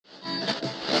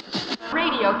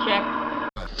Audio check.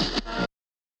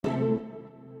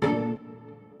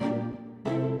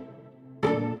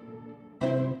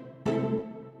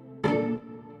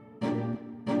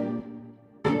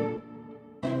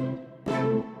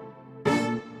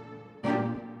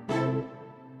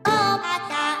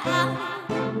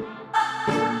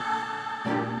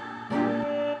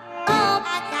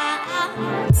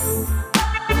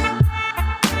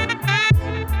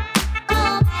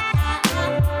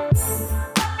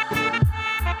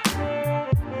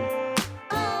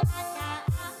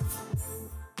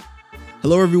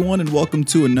 Hello, everyone, and welcome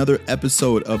to another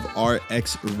episode of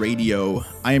RX Radio.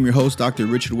 I am your host, Dr.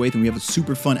 Richard Waite, and we have a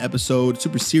super fun episode,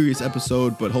 super serious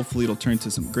episode, but hopefully it'll turn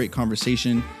to some great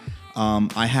conversation.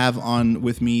 I have on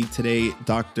with me today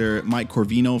Dr. Mike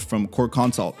Corvino from Core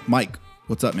Consult. Mike,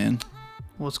 what's up, man?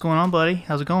 What's going on, buddy?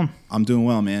 How's it going? I'm doing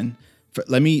well, man.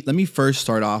 Let me first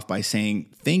start off by saying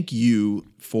thank you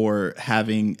for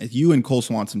having you and Cole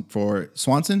Swanson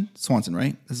Swanson,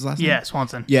 right? This is his last name? Yeah,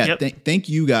 Swanson. Yeah, yep. Thank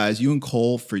you guys, you and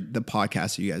Cole, for the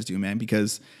podcast that you guys do, man,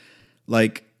 because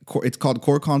like it's called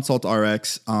Core Consult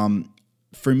RX.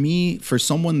 For me, for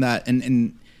someone that,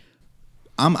 and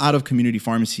I'm out of community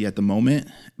pharmacy at the moment,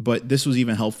 but this was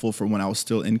even helpful for when I was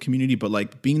still in community. But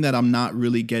like being that I'm not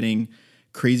really getting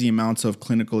crazy amounts of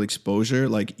clinical exposure,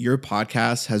 like your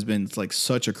podcast has been like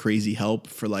such a crazy help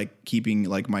for like keeping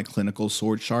like my clinical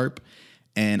sword sharp.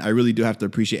 And I really do have to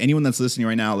appreciate anyone that's listening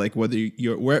right now, like whether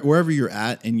you're wherever you're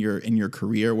at in your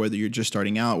career, whether you're just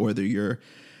starting out, whether you're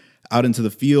out into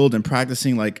the field and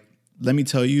practicing, like let me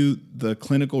tell you, the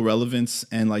clinical relevance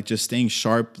and like just staying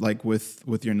sharp, like with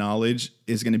your knowledge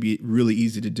is going to be really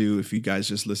easy to do if you guys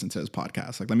just listen to this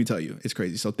podcast. Like, let me tell you, it's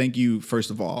crazy. So thank you,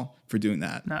 first of all, for doing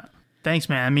that. No, thanks,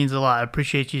 man. That means a lot. I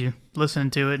appreciate you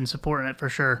listening to it and supporting it for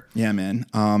sure. Yeah, man.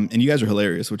 And you guys are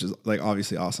hilarious, which is like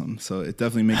obviously awesome. So it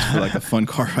definitely makes for like a fun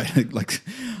car ride. Like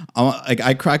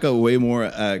I crack up way more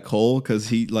at Cole because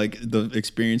he like the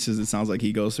experiences it sounds like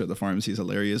he goes through at the pharmacy is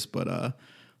hilarious. But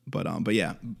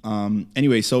yeah.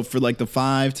 Anyway, so for like the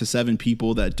 5 to 7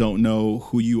 people that don't know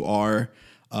who you are,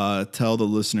 tell the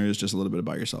listeners just a little bit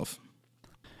about yourself.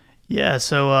 Yeah,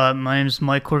 so my name is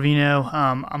Mike Corvino.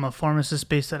 I'm a pharmacist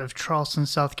based out of Charleston,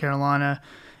 South Carolina.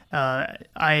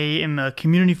 I am a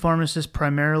community pharmacist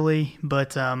primarily,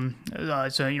 but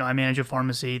so I manage a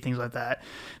pharmacy, things like that.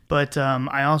 But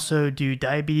I also do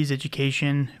diabetes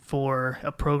education for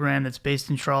a program that's based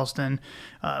in Charleston,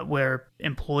 where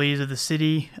employees of the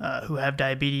city who have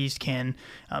diabetes can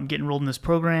get enrolled in this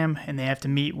program, and they have to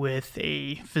meet with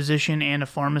a physician and a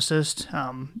pharmacist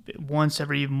once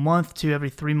every month to every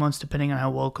 3 months, depending on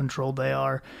how well controlled they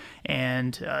are.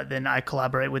 And then I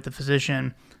collaborate with the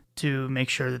physician to make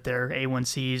sure that their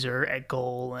A1Cs are at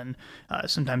goal, and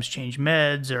sometimes change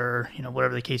meds or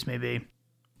whatever the case may be.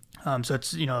 So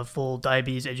it's a full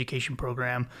diabetes education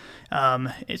program.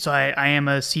 So I am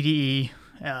a CDE,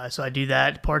 so I do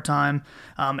that part-time.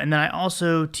 And then I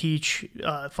also teach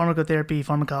pharmacotherapy,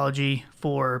 pharmacology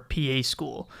for PA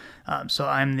school. So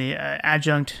I'm the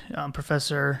adjunct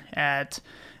professor at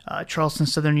Charleston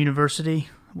Southern University,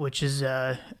 which is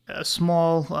a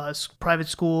small private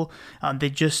school. They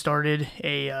just started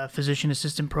a physician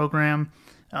assistant program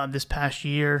this past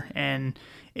year, and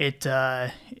it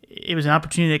was an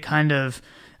opportunity that kind of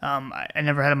I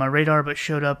never had on my radar, but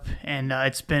showed up, and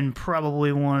it's been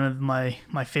probably one of my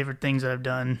favorite things that I've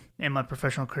done in my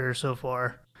professional career so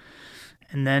far.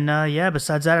 And then,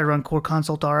 besides that, I run Core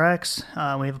Consult RX.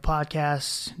 We have a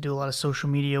podcast, do a lot of social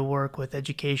media work with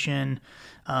education,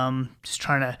 just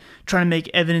trying to make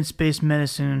evidence-based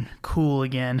medicine cool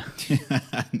again.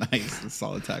 Nice, a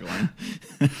solid tagline.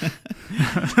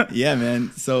 Yeah,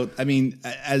 man. So, I mean,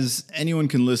 as anyone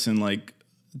can listen, like,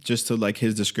 just to like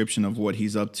his description of what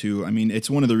he's up to, I mean, it's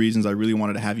one of the reasons I really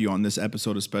wanted to have you on this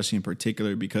episode, especially in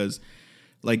particular, because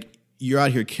like you're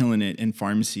out here killing it in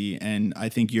pharmacy, and I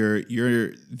think you're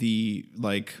the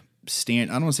like I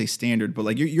don't want to say standard, but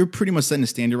like you're pretty much setting a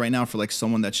standard right now for like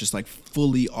someone that's just like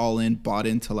fully all in, bought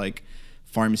into like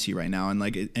pharmacy right now, and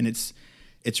like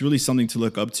it's really something to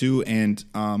look up to, and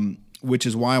which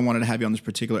is why I wanted to have you on this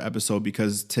particular episode,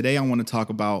 because today I want to talk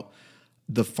about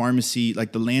the pharmacy,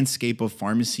 like the landscape of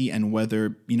pharmacy, and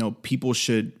whether people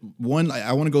should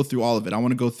I want to go through all of it. I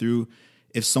want to go through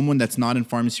if someone that's not in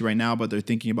pharmacy right now, but they're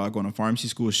thinking about going to pharmacy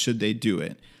school, should they do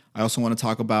it? I also want to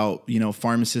talk about,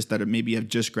 pharmacists that maybe have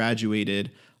just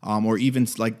graduated, or even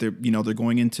like they're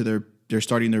going into they're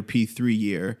starting their P3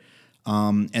 year.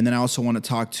 And then I also want to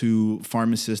talk to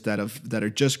pharmacists that are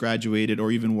just graduated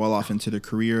or even well off into their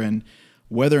career, and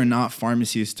whether or not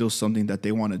pharmacy is still something that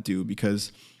they want to do,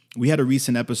 because we had a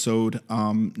recent episode,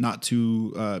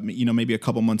 maybe a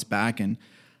couple months back, and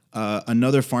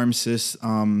Another pharmacist,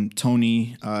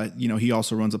 Tony, he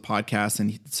also runs a podcast,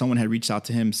 and someone had reached out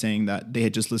to him saying that they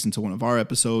had just listened to one of our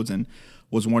episodes and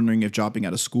was wondering if dropping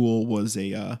out of school was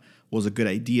a good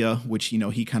idea. Which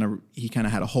he kind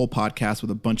of had a whole podcast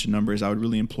with a bunch of numbers. I would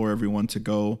really implore everyone to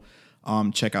go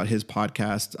check out his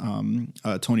podcast,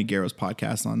 Tony Guerra's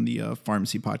podcast on the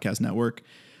Pharmacy Podcast Network.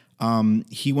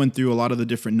 He went through a lot of the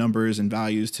different numbers and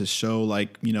values to show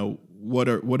what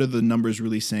are the numbers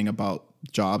really saying about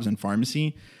jobs in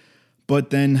pharmacy. But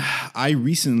then I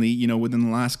recently, within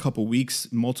the last couple of weeks,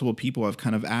 multiple people have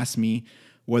kind of asked me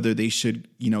whether they should,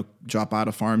 drop out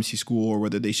of pharmacy school or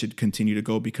whether they should continue to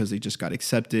go because they just got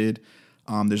accepted.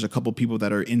 There's a couple people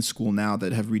that are in school now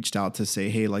that have reached out to say,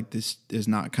 hey, this is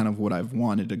not kind of what I've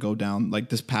wanted to go down.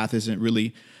 This path isn't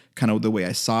really kind of the way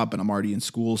I saw it, but I'm already in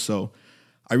school. So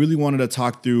I really wanted to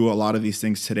talk through a lot of these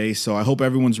things today. So I hope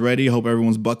everyone's ready. I hope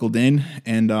everyone's buckled in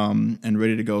and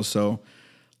ready to go. So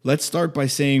let's start by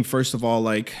saying, first of all,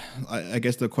 I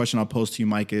guess the question I'll pose to you,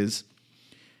 Mike, is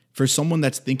for someone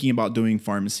that's thinking about doing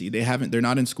pharmacy, they're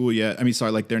not in school yet.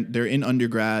 They're in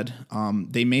undergrad.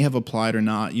 They may have applied or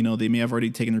not. They may have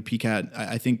already taken their PCAT.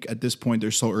 I think at this point,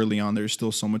 they're so early on, there's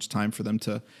still so much time for them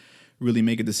to really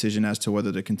make a decision as to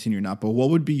whether to continue or not. But what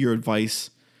would be your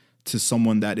advice to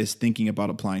someone that is thinking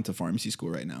about applying to pharmacy school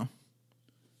right now?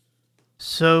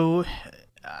 So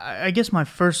I guess my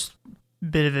first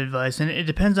bit of advice, and it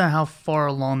depends on how far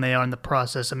along they are in the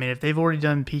process. I mean, if they've already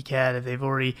done PCAT, if they've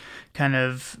already kind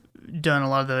of done a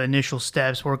lot of the initial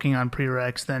steps working on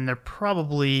prereqs, then they're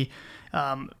probably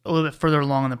a little bit further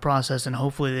along in the process, and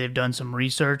hopefully they've done some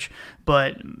research.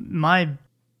 But my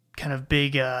kind of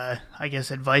big,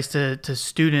 advice to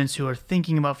students who are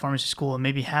thinking about pharmacy school and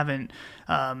maybe haven't,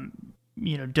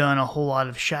 done a whole lot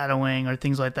of shadowing or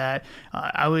things like that,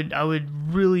 I would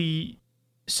really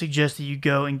suggest that you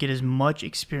go and get as much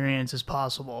experience as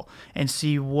possible and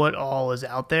see what all is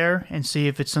out there and see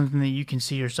if it's something that you can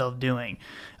see yourself doing.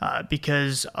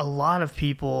 Because a lot of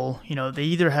people, they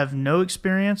either have no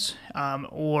experience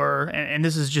and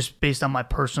this is just based on my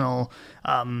personal,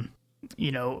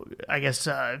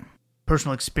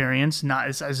 personal experience.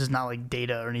 This is not like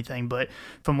data or anything, but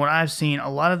from what I've seen, a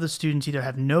lot of the students either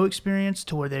have no experience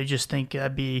to where they just think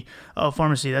that'd be,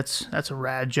 pharmacy, that's a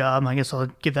rad job, I guess I'll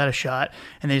give that a shot,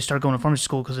 and they start going to pharmacy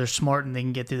school because they're smart and they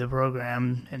can get through the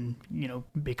program and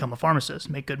become a pharmacist,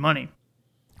 make good money.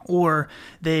 Or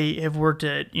they have worked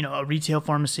at, a retail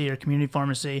pharmacy or community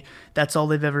pharmacy. That's all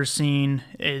they've ever seen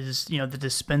is, the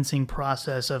dispensing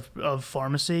process of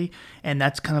pharmacy. And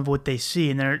that's kind of what they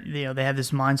see. And they have this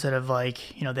mindset of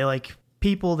they like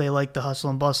people, they like the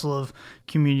hustle and bustle of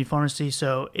community pharmacy.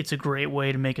 So it's a great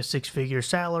way to make a 6-figure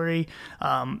salary.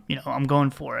 I'm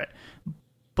going for it.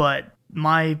 But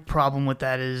my problem with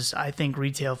that is I think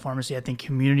retail pharmacy, I think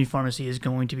community pharmacy is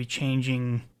going to be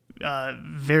changing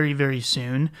very, very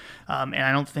soon. And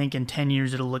I don't think in 10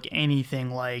 years it'll look anything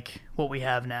like what we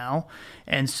have now.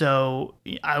 And so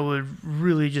I would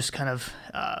really just kind of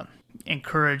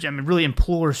really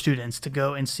implore students to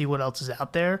go and see what else is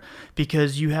out there,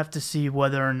 because you have to see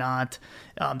whether or not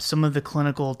some of the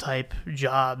clinical type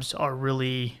jobs are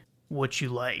really what you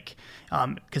like.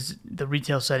 Because the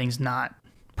retail setting's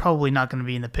probably not going to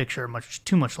be in the picture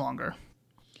too much longer.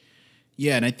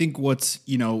 Yeah, and I think what's,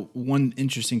 one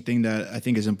interesting thing that I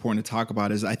think is important to talk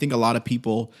about is I think a lot of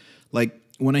people,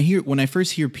 when I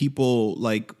first hear people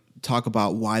talk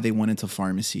about why they went into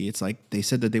pharmacy, it's like they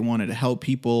said that they wanted to help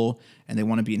people and they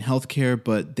want to be in healthcare,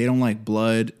 but they don't like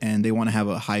blood and they want to have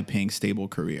a high-paying, stable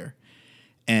career.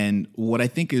 And what I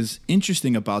think is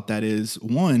interesting about that is,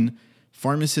 one,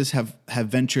 pharmacists have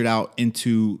ventured out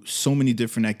into so many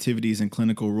different activities and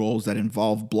clinical roles that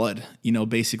involve blood,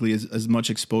 basically as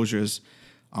much exposure as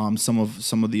some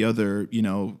of the other,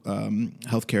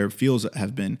 healthcare fields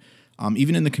have been,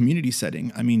 even in the community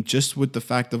setting. I mean, just with the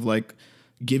fact of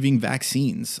giving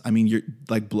vaccines. I mean, you're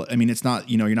blood. I mean, it's not,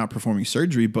 you're not performing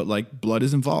surgery, but blood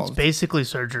is involved. It's basically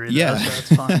surgery. Yeah.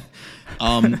 So that's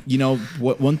fine.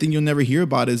 One thing you'll never hear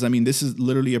about is, this is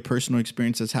literally a personal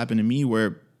experience that's happened to me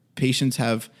where patients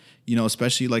have,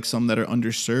 especially some that are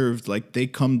underserved, they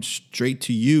come straight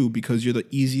to you because you're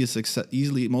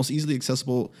the most easily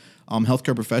accessible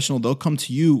healthcare professional. They'll come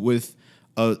to you with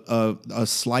a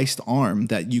sliced arm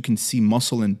that you can see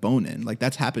muscle and bone in.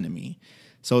 That's happened to me.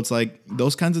 So it's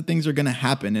those kinds of things are going to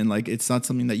happen, and it's not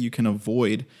something that you can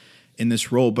avoid in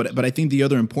this role. But I think the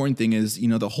other important thing is,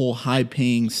 the whole high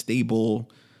paying, stable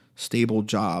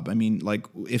job. I mean,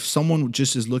 if someone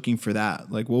just is looking for that,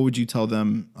 what would you tell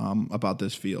them about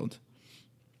this field?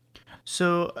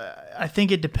 So I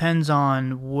think it depends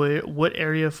on what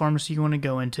area of pharmacy you want to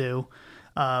go into.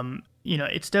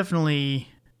 It's definitely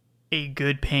a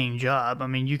good paying job. I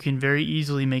mean, you can very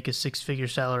easily make a six-figure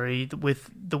salary with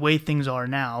the way things are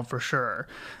now, for sure.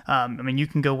 I mean, you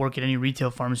can go work at any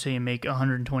retail pharmacy and make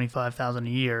 $125,000 a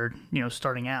year,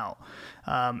 starting out.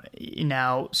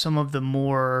 Now, some of the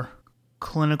more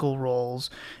clinical roles,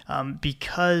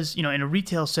 because in a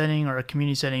retail setting or a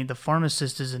community setting, the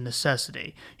pharmacist is a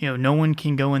necessity. No one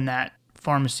can go in that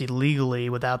pharmacy legally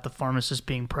without the pharmacist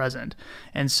being present,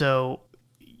 and so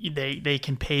they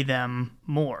can pay them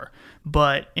more.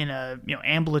 But in a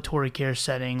ambulatory care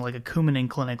setting like a Coumadin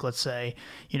clinic, let's say,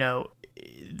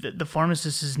 the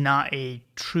pharmacist is not a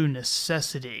true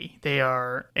necessity. They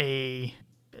are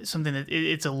something that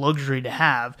it's a luxury to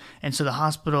have, and so the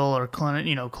hospital or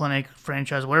clinic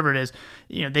franchise, whatever it is,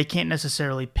 they can't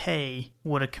necessarily pay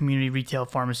what a community retail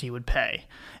pharmacy would pay.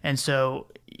 And so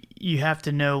you have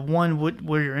to know, one,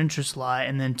 where your interests lie,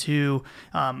 and then two,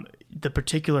 the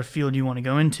particular field you want to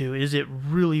go into, is it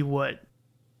really what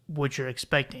you're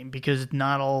expecting? Because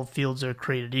not all fields are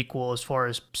created equal as far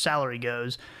as salary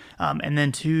goes. And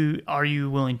then two, are you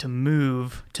willing to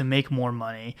move to make more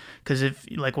money? Because if,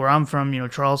 like where I'm from,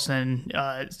 Charleston,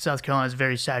 South Carolina is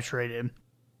very saturated,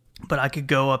 but I could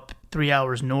go up 3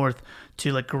 hours north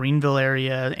to like Greenville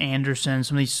area, Anderson,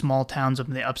 some of these small towns up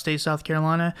in the upstate South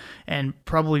Carolina, and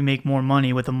probably make more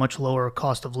money with a much lower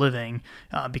cost of living,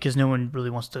 because no one really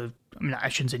wants to. I mean, I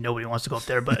shouldn't say nobody wants to go up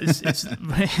there, but it's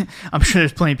I'm sure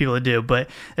there's plenty of people that do, but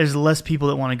there's less people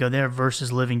that want to go there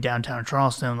versus living downtown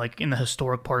Charleston, like in the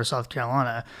historic part of South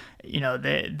Carolina.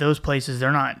 Those places,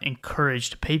 they're not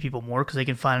encouraged to pay people more because they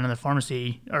can find another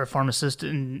pharmacy or a pharmacist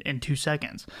in 2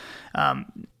 seconds.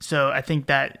 So I think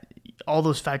that all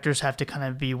those factors have to kind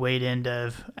of be weighed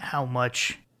into how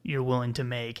much you're willing to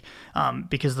make,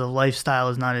 because the lifestyle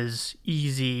is not as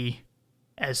easy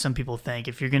as some people think.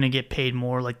 If you're going to get paid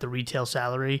more like the retail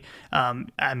salary,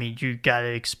 I mean, you got to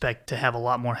expect to have a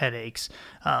lot more headaches.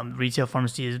 Retail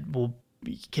pharmacy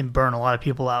can burn a lot of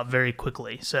people out very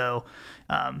quickly. So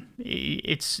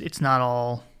it's not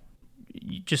all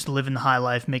just living the high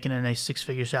life, making a nice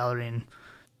six-figure salary and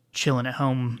chilling at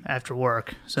home after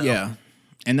work. So yeah.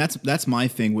 And that's my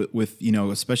thing with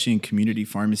especially in community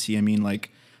pharmacy. I mean,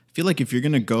 like, I feel like if you're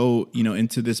gonna go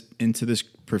into this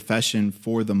profession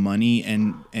for the money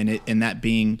and that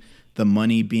being the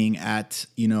money being at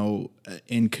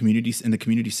in communities, in the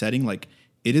community setting, like,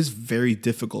 it is very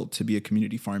difficult to be a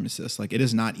community pharmacist. Like, it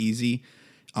is not easy.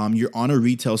 You're on a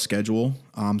retail schedule,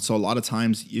 so a lot of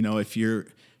times if you're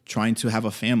trying to have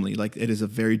a family, like, it is a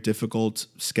very difficult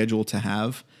schedule to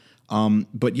have.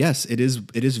 But yes, it is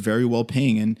very well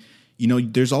paying. And,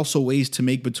 there's also ways to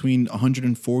make between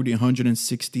 $140,000,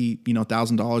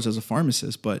 $160,000 as a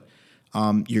pharmacist, but,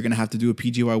 you're going to have to do a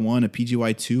PGY1, a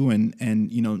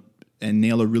PGY2, and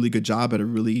nail a really good job at a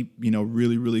really,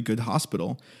 really, really good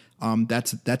hospital.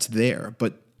 That's there,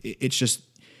 but it's just,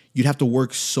 you'd have to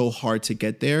work so hard to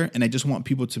get there. And I just want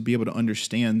people to be able to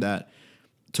understand that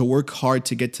to work hard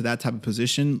to get to that type of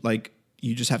position, like,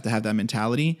 you just have to have that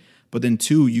mentality. But then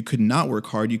two, you could not work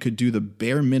hard. You could do the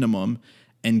bare minimum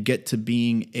and get to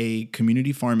being a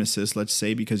community pharmacist, let's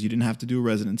say, because you didn't have to do a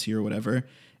residency or whatever,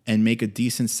 and make a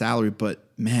decent salary. But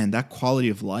man, that quality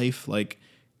of life, like,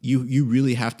 you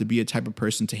really have to be a type of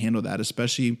person to handle that,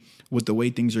 especially with the way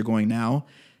things are going now.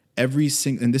 And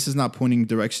this is not pointing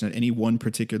direction at any one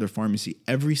particular pharmacy.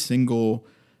 Every single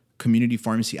community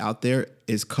pharmacy out there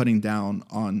is cutting down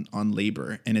on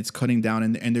labor, and it's cutting down,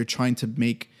 and they're trying to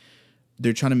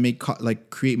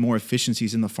create more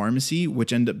efficiencies in the pharmacy,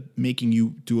 which end up making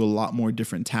you do a lot more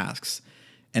different tasks.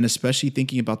 And especially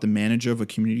thinking about the manager of a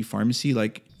community pharmacy,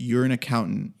 like, you're an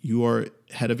accountant, you are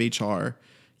head of HR,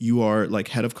 you are like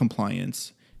head of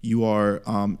compliance, you are,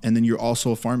 and then you're also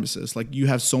a pharmacist. Like, you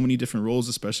have so many different roles,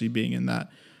 especially being in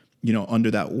that, under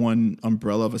that one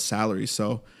umbrella of a salary.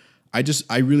 So I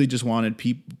really just want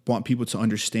people to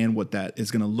understand what that is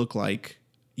going to look like,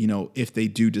 if they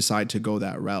do decide to go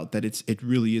that route, that it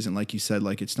really isn't, like you said,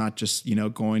 like, it's not just,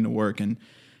 going to work and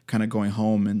kind of going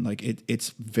home, and like, it's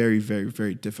very, very,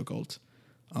 very difficult.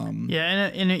 And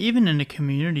even in a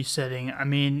community setting, I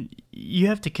mean, you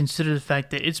have to consider the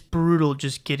fact that it's brutal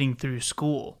just getting through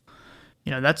school.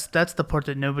 That's the part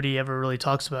that nobody ever really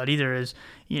talks about either, is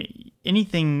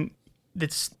anything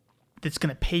that's going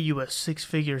to pay you a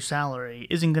six-figure salary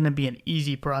isn't going to be an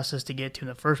easy process to get to in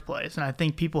the first place. And I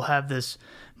think people have this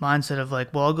mindset of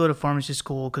like, well, I'll go to pharmacy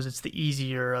school because it's the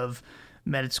easier of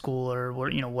med school or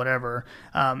whatever.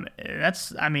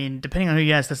 That's, I mean, depending on who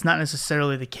you ask, that's not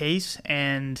necessarily the case.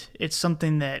 And it's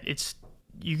something that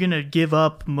you're going to give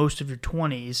up most of your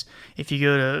 20s if you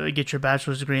go to get your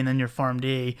bachelor's degree and then your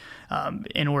PharmD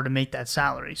in order to make that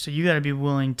salary. So you got to be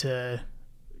willing to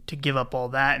to give up all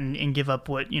that and give up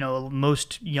what,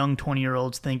 most young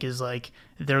 20-year-olds think is like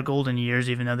their golden years,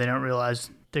 even though they don't realize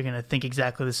they're going to think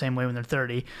exactly the same way when they're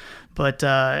 30. But,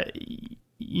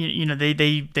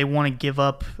 they want to give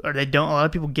up, or they don't. A lot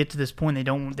of people get to this point,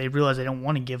 they realize they don't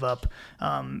want to give up,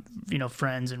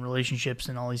 friends and relationships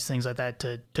and all these things like that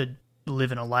to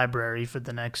live in a library for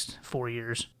the next 4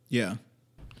 years. Yeah.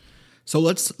 So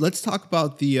let's talk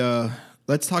about the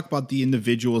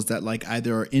individuals that like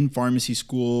either are in pharmacy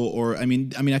school, or I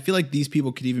mean I feel like these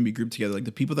people could even be grouped together, like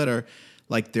the people that are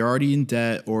like they're already in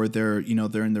debt, or they're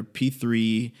in their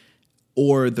P3,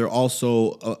 or they're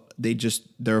also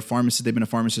they're a pharmacist. They've been a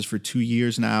pharmacist for 2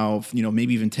 years now,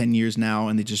 maybe even 10 years now,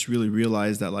 and they just really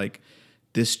realize that like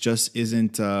this just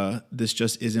isn't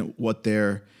what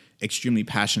they're extremely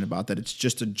passionate about. That it's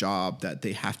just a job that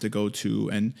they have to go to,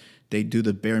 and they do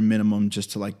the bare minimum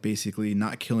just to like basically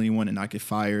not kill anyone and not get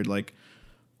fired. Like,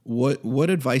 what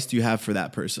advice do you have for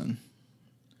that person?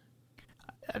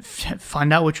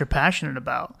 Find out what you're passionate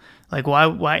about. Like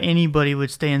why anybody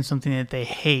would stay in something that they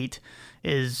hate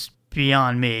is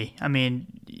beyond me. I mean,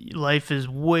 life is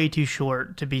way too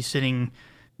short to be sitting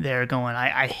there going,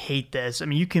 I hate this. I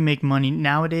mean, you can make money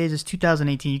nowadays. It's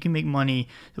 2018. You can make money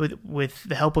with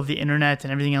the help of the internet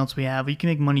and everything else we have. You can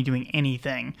make money doing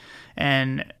anything.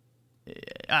 And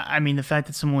I mean, the fact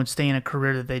that someone would stay in a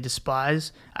career that they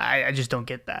despise, I just don't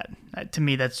get that. To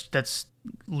me, that's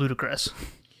ludicrous.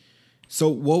 So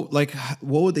what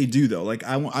would they do though? Like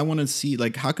I want to see,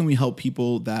 like, how can we help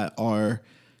people that are,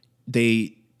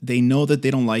 they know that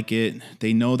they don't like it.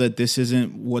 They know that this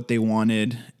isn't what they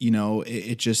wanted.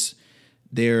 It just,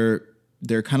 they're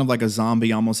kind of like a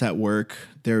zombie almost at work.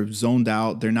 They're zoned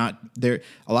out. A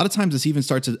lot of times this even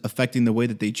starts affecting the way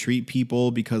that they treat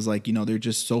people, because like, they're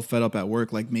just so fed up at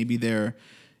work. Like maybe they're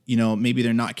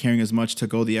not caring as much to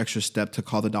go the extra step to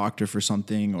call the doctor for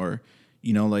something, or,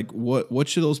 like what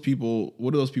do those people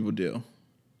do?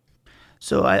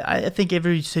 So I think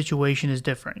every situation is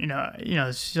different.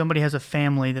 Somebody has a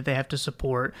family that they have to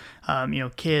support,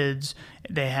 kids,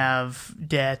 they have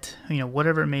debt,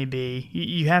 whatever it may be.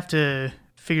 You have to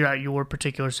figure out your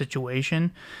particular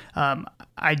situation.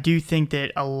 I do think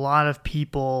that a lot of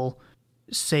people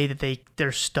say that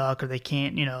they're stuck, or they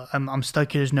can't, I'm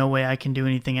stuck here, there's no way I can do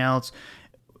anything else.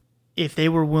 If they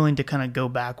were willing to kind of go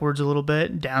backwards a little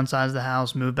bit, downsize the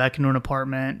house, move back into an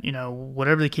apartment,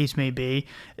 whatever the case may be,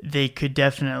 they could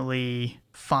definitely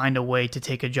find a way to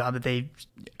take a job that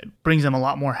brings them a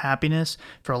lot more happiness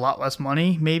for a lot less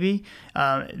money, maybe,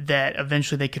 that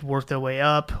eventually they could work their way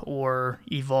up or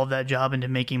evolve that job into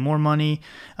making more money,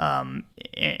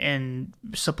 and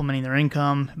supplementing their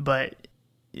income. But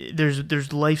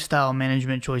there's lifestyle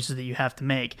management choices that you have to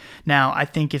make. Now, I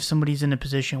think if somebody's in a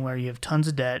position where you have tons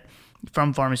of debt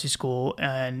from pharmacy school,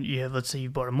 and you have, let's say you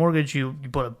bought a mortgage, you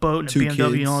bought a boat and a BMW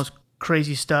kids, and all this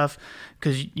crazy stuff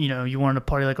because you wanted to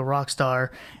party like a rock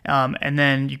star, and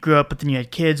then you grew up, but then you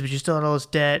had kids, but you still had all this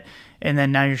debt, and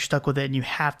then now you're stuck with it, and you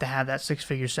have to have that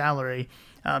 6-figure salary.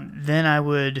 Then I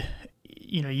would,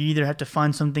 you either have to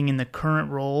find something in the current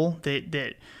role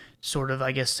that sort of,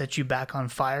 I guess, set you back on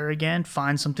fire again,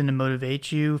 find something to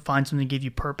motivate you, find something to give you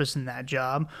purpose in that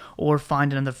job, or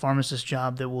find another pharmacist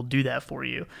job that will do that for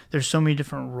you. There's so many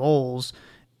different roles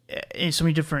and so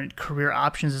many different career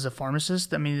options as a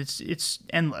pharmacist. I mean, it's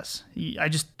endless. I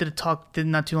just did a talk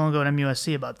not too long ago at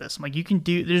MUSC about this. I'm like,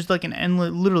 there's like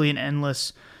literally an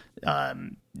endless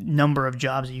number of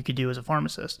jobs that you could do as a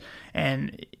pharmacist.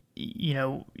 And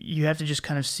you have to just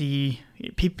kind of see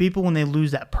people when they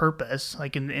lose that purpose,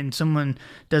 like, and someone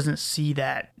doesn't see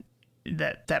that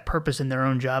purpose in their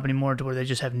own job anymore, to where they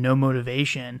just have no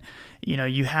motivation.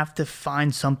 You have to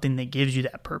find something that gives you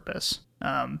that purpose,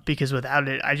 because without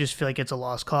it, I just feel like it's a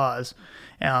lost cause.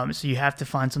 So you have to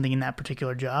find something in that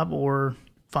particular job, or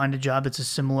find a job that's a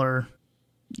similar,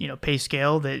 pay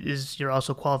scale that is you're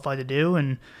also qualified to do,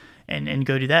 and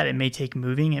go do that. It may take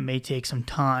moving, it may take some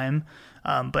time,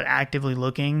 but actively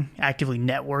looking, actively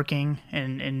networking,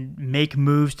 and make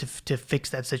moves to fix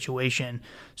that situation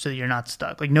so that you're not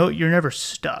stuck. Like, no, you're never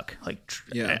stuck. Like,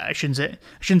 yeah. I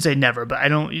shouldn't say never, but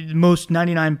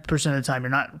 99% of the time, you're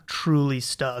not truly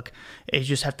stuck. You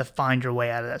just have to find your way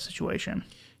out of that situation.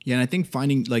 Yeah, and I think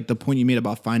finding, like, the point you made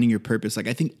about finding your purpose, like,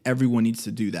 I think everyone needs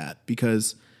to do that,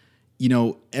 because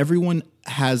everyone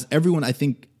I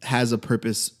think has a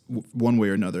purpose one way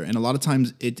or another. And a lot of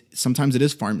times sometimes it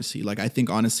is pharmacy. Like, I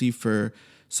think honestly, for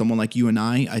someone like you and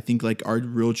I think like our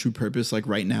real true purpose, like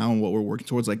right now, and what we're working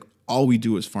towards, like all we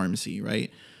do is pharmacy.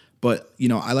 Right. But,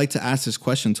 I like to ask this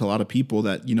question to a lot of people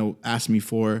that, ask me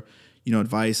for,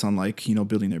 advice on, like,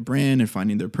 building their brand and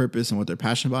finding their purpose and what they're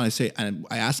passionate about.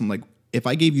 I ask them, like, if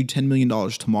I gave you $10 million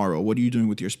tomorrow, what are you doing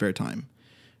with your spare time?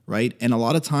 Right? And a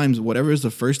lot of times, whatever is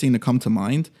the first thing to come to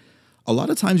mind, a lot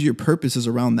of times your purpose is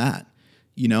around that,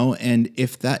 you know? And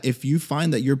if you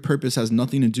find that your purpose has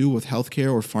nothing to do with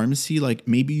healthcare or pharmacy, like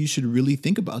maybe you should really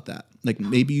think about that. Like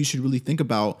maybe you should really think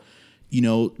about, you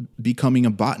know, becoming a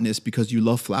botanist because you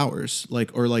love flowers,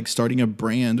 like, or like starting a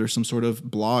brand or some sort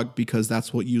of blog because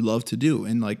that's what you love to do.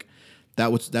 And like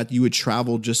that you would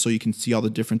travel just so you can see all the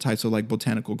different types of like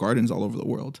botanical gardens all over the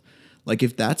world. Like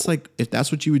if that's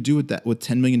what you would do with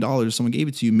 $10 million, someone gave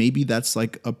it to you, maybe that's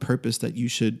like a purpose that you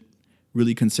should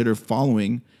really consider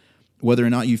following, whether or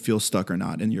not you feel stuck or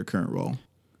not in your current role.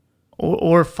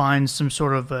 Or find some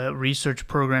sort of a research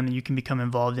program that you can become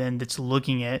involved in that's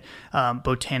looking at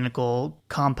botanical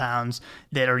compounds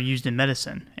that are used in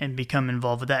medicine, and become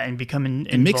involved with that, and become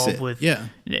involved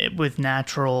with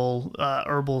natural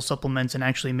herbal supplements, and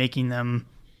actually making them,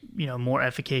 you know, more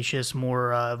efficacious,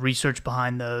 more research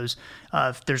behind those.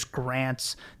 If there's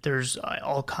grants, there's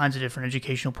all kinds of different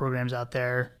educational programs out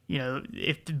there. You know,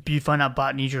 if you find out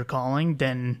botany's your calling,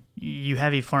 then you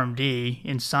have a PharmD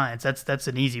in science. That's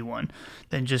an easy one.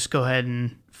 Then just go ahead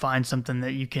and find something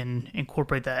that you can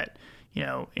incorporate that, you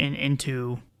know,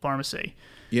 into pharmacy.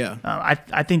 Yeah.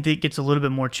 I think that it gets a little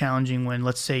bit more challenging when,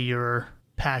 let's say, your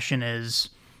passion is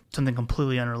something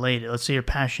completely unrelated. Let's say your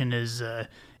passion is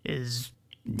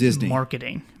Disney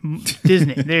marketing.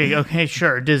 Disney. There you go. Okay,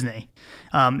 sure, Disney.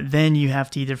 Then you have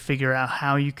to either figure out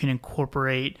how you can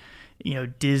incorporate, you know,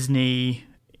 Disney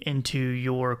into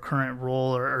your current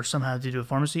role, or somehow to do a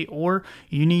pharmacy, or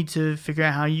you need to figure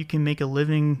out how you can make a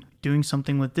living doing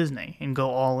something with Disney and go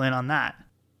all in on that.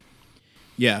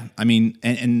 Yeah, I mean,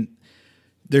 and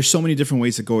there's so many different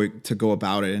ways to go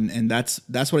about it, and that's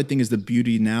what I think is the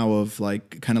beauty now of,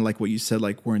 like, kind of like what you said,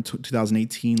 like we're in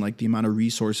 2018, like the amount of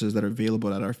resources that are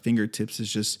available at our fingertips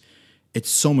is just,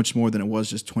 it's so much more than it was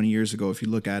just 20 years ago if you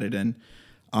look at it. And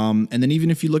then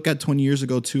even if you look at 20 years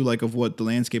ago too, like of what the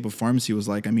landscape of pharmacy was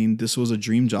like, I mean, this was a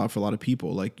dream job for a lot of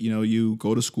people. Like, you know, you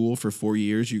go to school for 4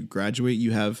 years, you graduate,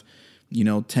 you have, you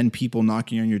know, 10 people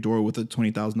knocking on your door with a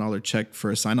 $20,000 check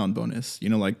for a sign-on bonus, you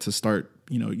know, like to start,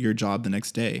 you know, your job the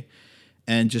next day.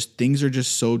 And just things are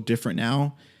just so different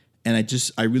now. And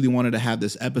I really wanted to have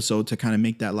this episode to kind of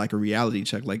make that like a reality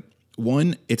check. Like,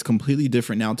 one, it's completely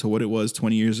different now to what it was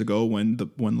 20 years ago when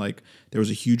like there was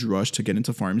a huge rush to get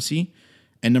into pharmacy.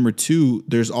 And number two,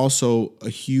 there's also a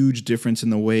huge difference in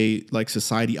the way like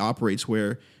society operates,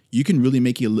 where you can really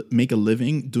make a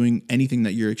living doing anything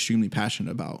that you're extremely passionate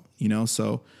about, you know?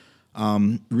 So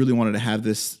really wanted to have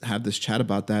this chat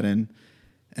about that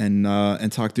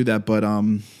and talk through that. But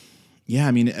yeah,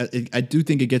 I mean, I do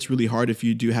think it gets really hard if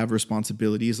you do have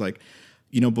responsibilities. Like,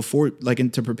 you know, before, like,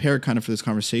 and to prepare kind of for this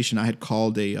conversation, I had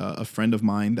called a friend of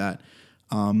mine that,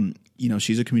 you know,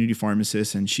 she's a community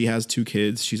pharmacist and she has 2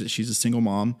 kids. She's a single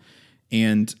mom,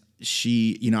 and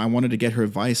she, you know, I wanted to get her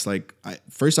advice. Like,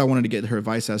 first I wanted to get her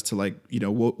advice as to, like, you know,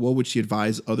 what would she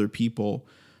advise other people,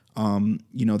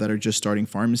 you know, that are just starting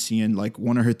pharmacy. And like,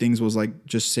 one of her things was like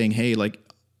just saying, hey, like,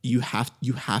 you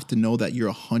have to know that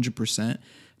you're 100%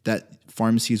 that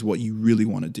pharmacy is what you really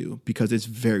want to do, because it's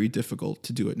very difficult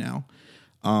to do it now.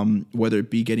 Whether it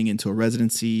be getting into a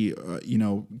residency, you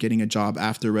know, getting a job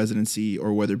after residency,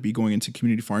 or whether it be going into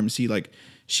community pharmacy, like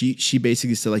she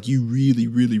basically said, like, you really,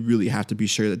 really, really have to be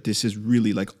sure that this is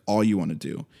really like all you want to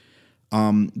do.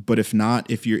 But if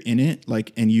not, if you're in it,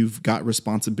 like, and you've got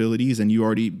responsibilities and you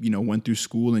already, you know, went through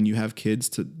school and you have kids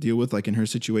to deal with, like in her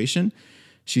situation,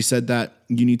 she said that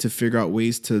you need to figure out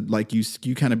ways to, like,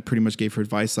 you kind of pretty much gave her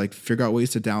advice, like, figure out ways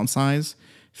to downsize,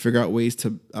 figure out ways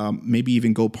to maybe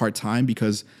even go part-time,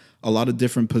 because a lot of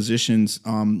different positions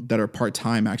that are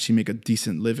part-time actually make a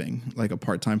decent living, like a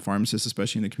part-time pharmacist,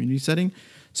 especially in the community setting.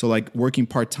 So like working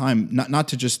part-time, not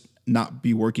to just not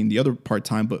be working the other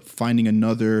part-time, but finding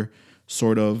another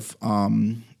sort of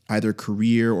either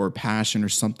career or passion or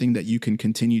something that you can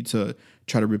continue to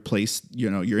try to replace, you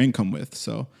know, your income with.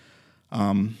 So,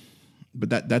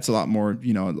 but that's a lot more,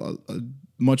 you know, a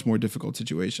much more difficult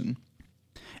situation.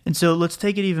 And so let's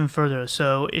take it even further.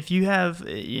 So if you have,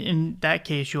 in that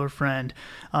case, your friend,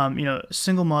 you know,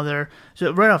 single mother,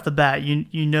 so right off the bat,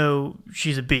 you know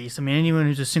she's a beast. I mean, anyone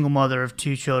who's a single mother of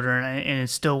 2 children and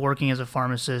is still working as a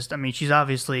pharmacist, I mean, she's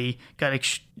obviously got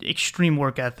extreme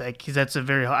work ethic, because that's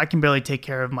I can barely take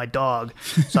care of my dog,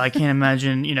 so I can't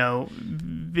imagine, you know,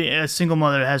 a single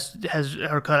mother has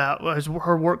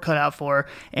her work cut out for her,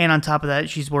 and on top of that,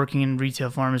 she's working in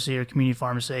retail pharmacy or community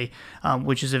pharmacy,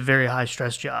 which is a very high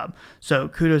stress job. So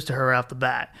kudos to her right off the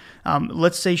bat.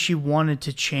 Let's say she wanted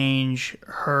to change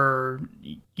her,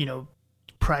 you know,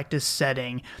 practice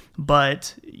setting,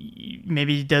 but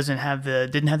maybe didn't have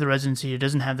the residency or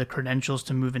doesn't have the credentials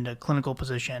to move into a clinical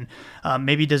position.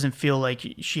 Maybe doesn't feel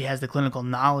like she has the clinical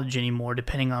knowledge anymore,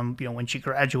 depending on when she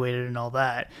graduated and all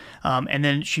that. And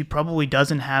then she probably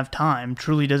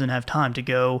truly doesn't have time to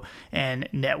go and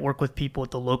network with people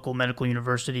at the local medical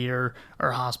university or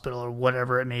hospital or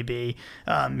whatever it may be.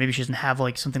 Maybe she doesn't have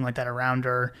like something like that around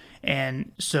her.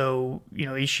 And so,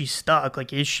 is she stuck?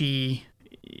 Like, is she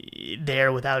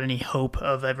there without any hope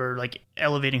of ever like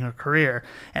elevating her career?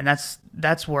 And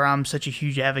that's where I'm such a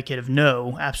huge advocate of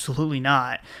no, absolutely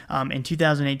not. In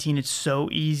 2018, it's so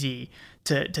easy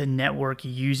to network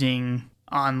using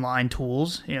online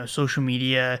tools, social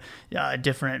media,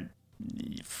 different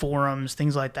forums,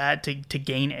 things like that to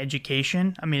gain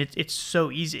education. I mean, it's so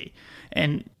easy.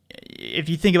 And if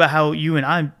you think about how you and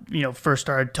I, first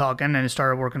started talking and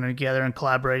started working together and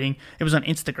collaborating, it was on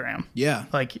Instagram. Yeah.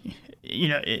 Like,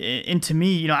 and to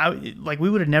me, we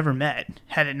would have never met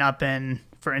had it not been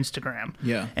for Instagram.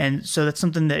 Yeah. And so that's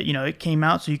something that, it came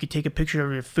out so you could take a picture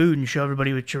of your food and show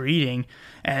everybody what you're eating.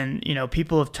 And,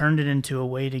 people have turned it into a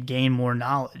way to gain more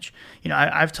knowledge.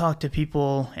 I've talked to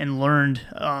people and learned,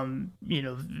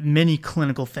 many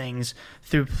clinical things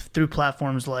through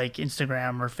platforms like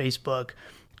Instagram or Facebook,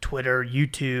 Twitter,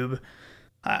 YouTube.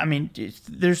 I mean,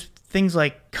 there's things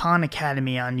like Khan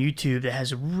Academy on YouTube that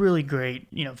has really great,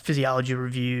 physiology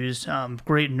reviews,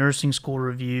 great nursing school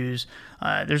reviews.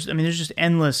 There's just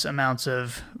endless amounts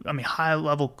of,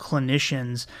 high-level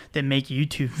clinicians that make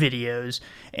YouTube videos.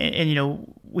 And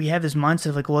we have this mindset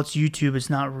of like, well, it's YouTube. It's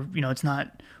not, it's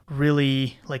not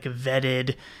really like a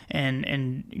vetted and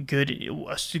a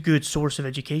good source of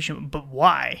education. But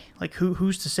why? Like,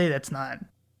 who's to say that's not?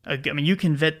 You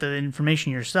can vet the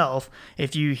information yourself.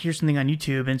 If you hear something on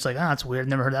YouTube and it's like, that's weird,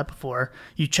 never heard that before,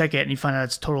 you check it and you find out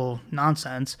it's total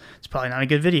nonsense, it's probably not a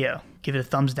good video. Give it a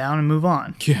thumbs down and move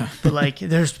on. Yeah. But like,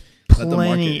 there's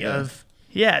plenty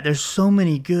there's so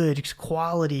many good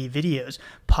quality videos,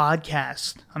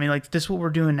 podcasts. This is what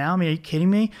we're doing now. Are you kidding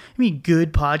me?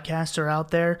 Good podcasts are out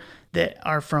there that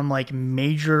are from like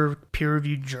major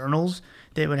peer-reviewed journals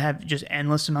that would have just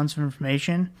endless amounts of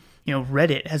information.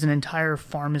 Reddit has an entire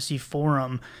pharmacy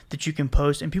forum that you can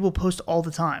post, and people post all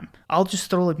the time. I'll just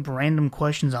throw like random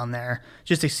questions on there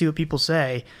just to see what people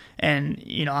say. And,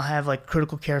 I'll have like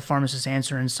critical care pharmacists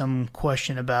answering some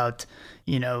question about,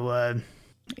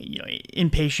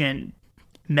 inpatient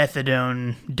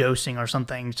methadone dosing or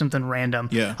something random.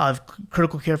 Yeah. I'll have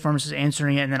critical care pharmacists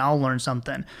answering it, and then I'll learn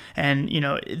something. And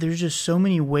there's just so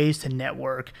many ways to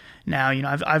network. Now,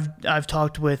 I've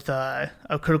talked with a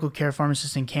critical care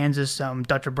pharmacist in Kansas,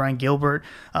 Dr. Brian Gilbert.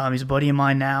 He's a buddy of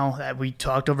mine now that we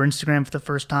talked over Instagram for the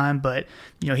first time, but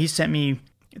he sent me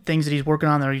things that he's working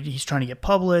on that he's trying to get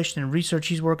published and research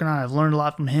he's working on. I've learned a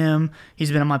lot from him.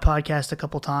 He's been on my podcast a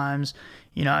couple times.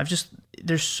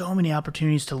 There's so many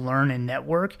opportunities to learn and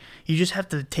network. You just have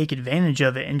to take advantage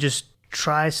of it and just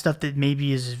try stuff that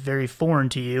maybe is very foreign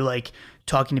to you, like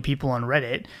talking to people on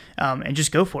Reddit, and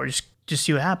just go for it. Just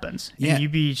see what happens. Yeah. And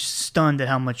you'd be stunned at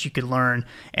how much you could learn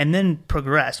and then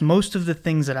progress. Most of the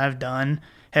things that I've done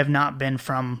have not been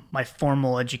from my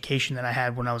formal education that I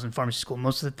had when I was in pharmacy school.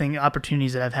 Most of the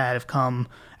opportunities that I've had have come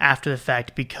after the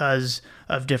fact because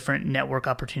of different network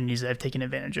opportunities that I've taken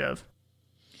advantage of.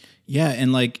 Yeah,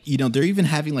 and they're even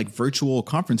having like virtual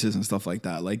conferences and stuff like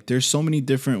that. Like there's so many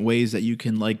different ways that you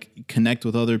can like connect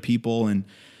with other people and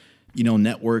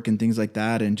network and things like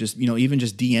that, and just even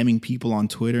just DMing people on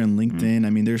Twitter and LinkedIn.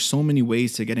 Mm-hmm. There's so many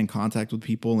ways to get in contact with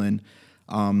people, and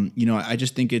I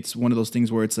just think it's one of those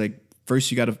things where it's like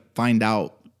first you got to find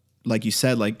out, like you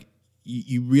said, like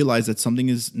you realize that something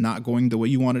is not going the way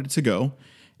you wanted it to go.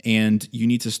 And you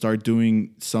need to start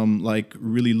doing some like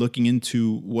really looking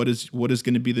into what is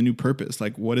going to be the new purpose.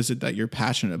 Like, what is it that you're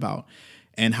passionate about?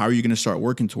 And how are you going to start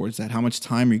working towards that? How much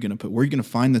time are you going to put? Where are you going to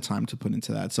find the time to put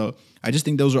into that? So I just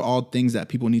think those are all things that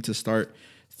people need to start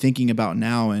thinking about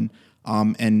now. And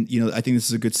I think this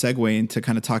is a good segue into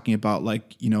kind of talking about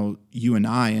like, you and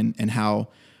I and how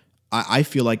I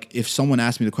feel like if someone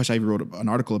asked me the question, I even wrote an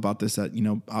article about this that,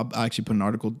 I'll actually put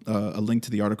a link to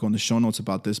the article in the show notes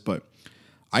about this, but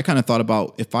I kind of thought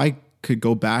about if I could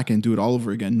go back and do it all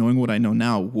over again, knowing what I know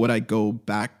now, would I go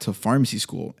back to pharmacy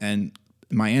school? And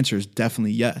my answer is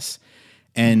definitely yes.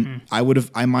 And mm-hmm.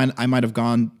 I might have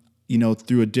gone,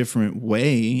 through a different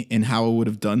way in how I would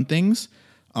have done things.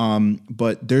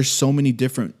 But there's so many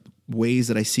different ways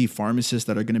that I see pharmacists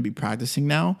that are going to be practicing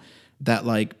now that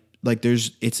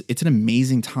it's an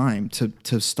amazing time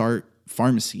to start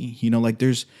pharmacy.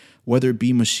 There's, whether it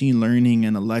be machine learning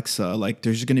and Alexa, like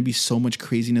there's going to be so much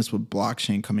craziness with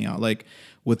blockchain coming out. Like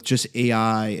with just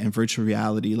AI and virtual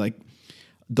reality, like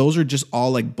those are just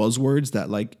all like buzzwords that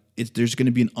like there's going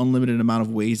to be an unlimited amount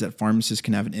of ways that pharmacists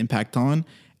can have an impact on.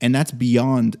 And that's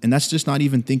beyond, and that's just not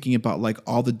even thinking about like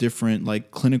all the different like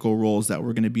clinical roles that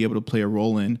we're going to be able to play a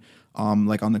role in,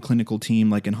 like on the clinical team,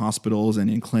 like in hospitals and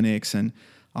in clinics, and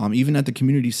even at the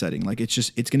community setting. Like it's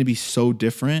going to be so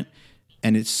different,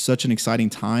 and it's such an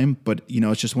exciting time. But you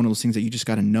know, it's just one of those things that you just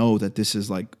got to know that this is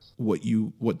like what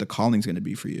the calling's going to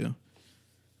be for you.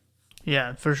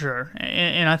 Yeah, for sure.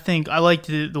 And I think I liked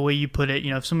the way you put it.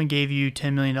 You know, if someone gave you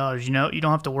 $10 million, you know, you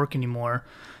don't have to work anymore.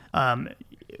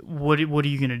 What are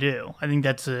you gonna do? I think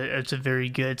it's a very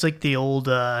good. It's like the old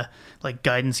like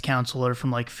guidance counselor from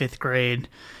like 5th grade,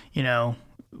 you know,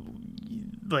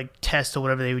 like test or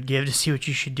whatever they would give to see what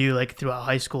you should do like throughout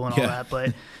high school and all that.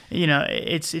 But you know,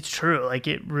 it's true. Like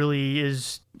it really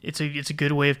is. It's a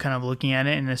good way of kind of looking at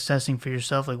it and assessing for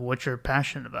yourself like what you're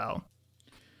passionate about.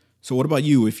 So what about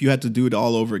you? If you had to do it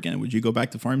all over again, would you go back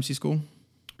to pharmacy school?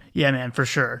 Yeah, man, for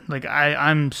sure. Like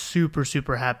I'm super,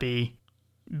 super happy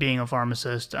being a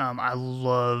pharmacist. I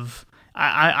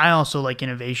also like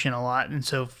innovation a lot. And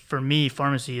so for me,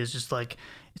 pharmacy is just like,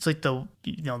 it's like the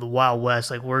Wild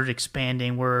West. Like we're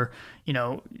expanding, we're, you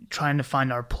know, trying to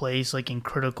find our place like in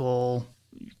critical,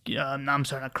 I'm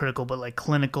sorry, not critical, but like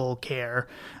clinical care.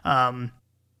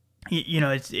 You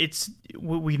know,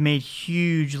 we've made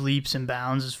huge leaps and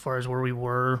bounds as far as where we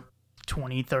were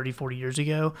 20, 30, 40 years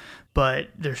ago, but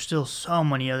there's still so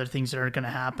many other things that are going to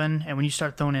happen. And when you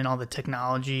start throwing in all the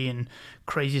technology and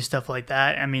crazy stuff like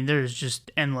that, I mean, there's just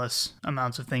endless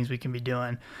amounts of things we can be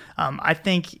doing. I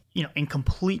think, you know, in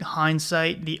complete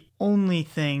hindsight, the only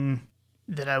thing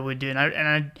that I would do,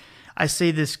 and I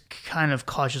say this kind of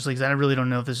cautiously because I really don't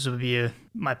know if this would be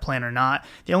my plan or not.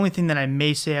 The only thing that I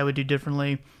may say I would do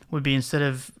differently would be, instead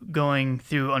of going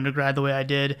through undergrad the way I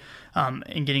did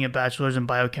and getting a bachelor's in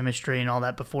biochemistry and all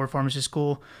that before pharmacy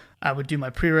school, I would do my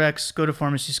prereqs, go to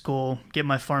pharmacy school, get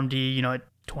my PharmD, you know, at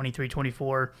 23,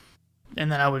 24, and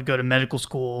then I would go to medical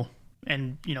school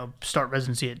and, you know, start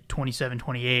residency at 27,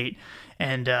 28.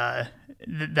 And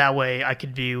that way I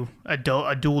could do a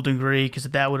dual degree, because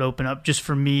that would open up, just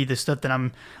for me, the stuff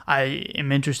that I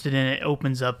am interested in. It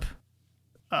opens up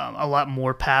a lot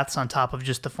more paths on top of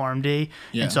just the PharmD.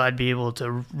 Yeah. And so I'd be able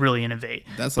to really innovate.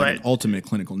 That's like an ultimate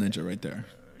clinical ninja right there.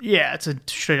 Yeah, it's a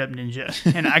straight up ninja.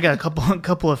 And I got a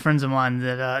couple of friends of mine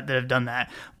that have done that.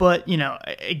 But, you know,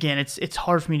 again, it's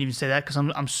hard for me to even say that, because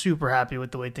I'm super happy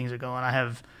with the way things are going.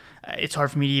 It's hard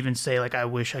for me to even say like I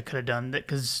wish I could have done that,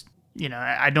 because, you know,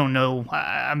 I don't know.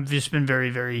 I've just been very,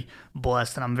 very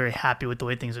blessed, and I'm very happy with the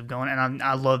way things have gone. And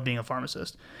I love being a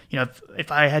pharmacist. You know,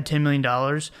 if I had $10 million,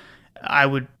 I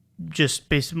would just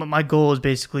my goal is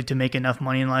basically to make enough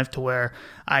money in life to where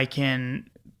I can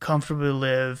comfortably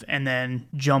live and then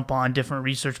jump on different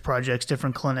research projects,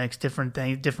 different clinics, different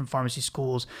things, different pharmacy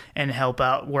schools, and help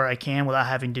out where I can without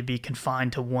having to be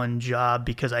confined to one job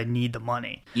because I need the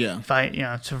money. Yeah.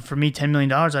 So for me, $10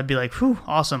 million, I'd be like, whew,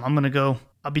 awesome.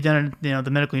 I'll be done at the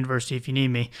medical university if you need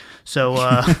me. So,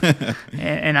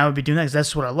 and I would be doing that because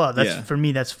that's what I love. For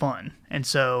me, that's fun. And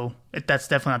so that's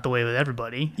definitely not the way with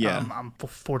everybody. Yeah. I'm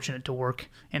fortunate to work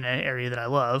in an area that I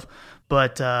love,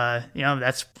 but you know,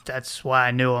 that's why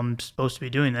I knew I'm supposed to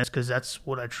be doing this, because that's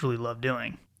what I truly love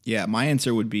doing. Yeah, my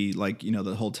answer would be like, you know,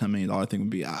 the whole $10 million thing would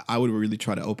be, I would really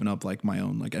try to open up like my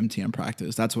own like MTM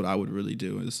practice. That's what I would really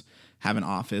do, is have an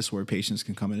office where patients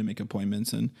can come in and make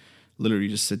appointments and literally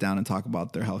just sit down and talk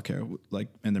about their healthcare, like,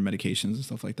 and their medications and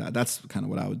stuff like that. That's kind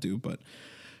of what I would do. But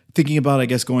thinking about, I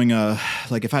guess, going,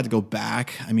 like if I had to go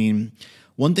back, I mean,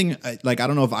 one thing, like, I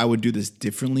don't know if I would do this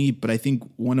differently, but I think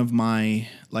one of my,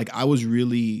 like, I was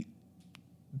really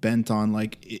bent on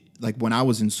like when I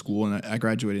was in school, and I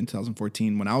graduated in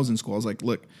 2014. When I was in school, I was like,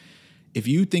 look, if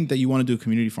you think that you want to do a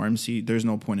community pharmacy, there's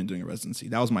no point in doing a residency.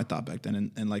 That was my thought back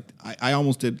then. And like, I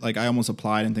almost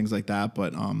applied and things like that,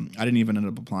 but I didn't even end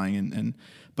up applying.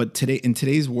 But in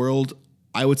today's world,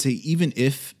 I would say, even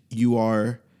if you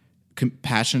are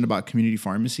passionate about community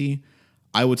pharmacy,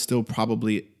 I would still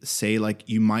probably say like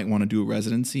you might want to do a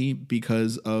residency,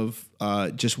 because of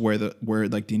just where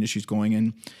like the industry's going,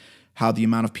 and how the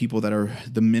amount of people that are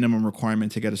the minimum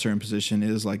requirement to get a certain position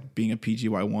is like being a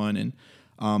PGY1. And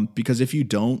because if you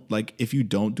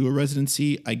don't do a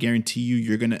residency, I guarantee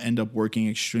you're going to end up working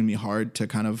extremely hard to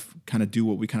kind of do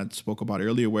what we kind of spoke about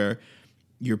earlier, where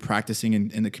you're practicing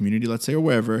in the community, let's say, or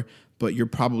wherever, but you're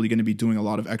probably going to be doing a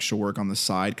lot of extra work on the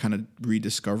side, kind of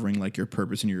rediscovering like your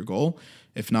purpose and your goal.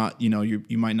 If not,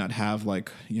 you might not have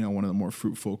like, one of the more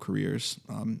fruitful careers.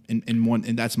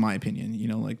 And that's my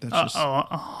opinion, like that's just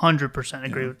 100%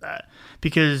 agree with that,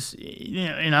 because,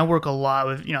 and I work a lot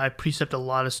with, I precept a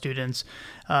lot of students.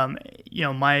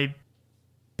 My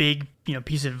big,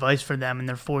 piece of advice for them in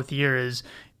their fourth year is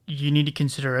you need to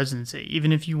consider residency.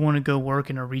 Even if you want to go work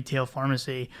in a retail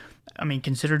pharmacy,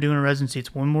 consider doing a residency.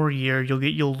 It's one more year.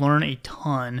 You'll learn a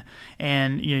ton,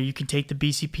 and you can take the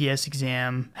BCPS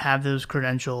exam, have those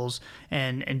credentials,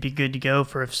 and be good to go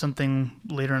for if something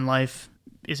later in life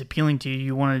is appealing to you.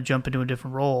 You want to jump into a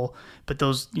different role, but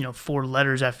those 4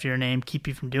 letters after your name keep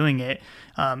you from doing it.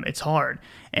 It's hard,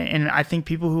 and I think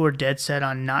people who are dead set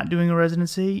on not doing a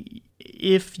residency,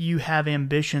 if you have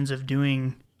ambitions of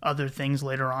doing other things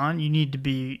later on, you need to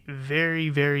be very,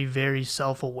 very, very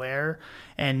self-aware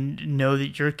and know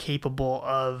that you're capable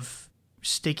of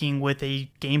sticking with a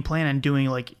game plan and doing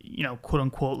like, quote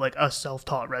unquote, like a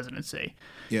self-taught residency.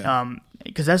 Yeah.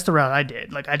 Because that's the route I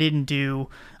did. Like I didn't do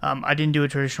a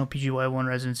traditional PGY1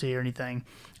 residency or anything.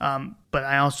 But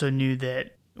I also knew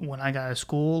that when I got out of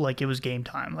school, like it was game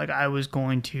time. Like I was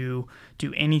going to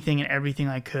do anything and everything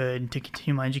I could to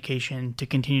continue my education, to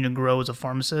continue to grow as a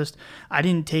pharmacist. I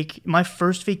didn't take my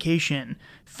first vacation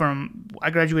I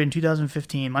graduated in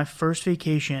 2015. My first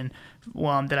vacation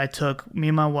that I took, me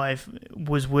and my wife,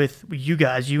 was with you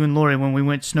guys, you and Lori, when we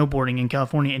went snowboarding in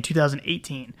California in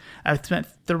 2018. I spent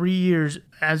 3 years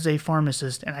as a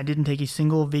pharmacist, and I didn't take a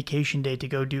single vacation day to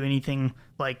go do anything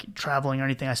like traveling or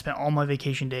anything. I spent all my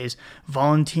vacation days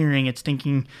volunteering at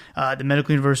the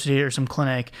medical university or some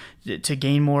clinic to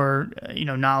gain more,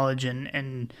 knowledge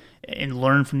and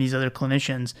learn from these other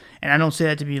clinicians. And I don't say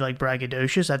that to be like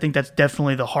braggadocious. I think that's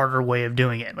definitely the harder way of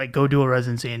doing it. Like go do a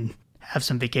residency and have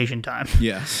some vacation time.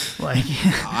 Yes. Like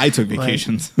I took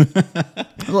vacations.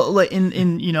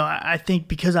 I think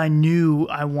because I knew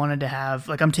I wanted to have,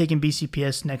 like I'm taking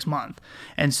BCPS next month.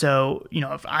 And so,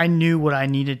 if I knew what I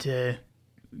needed to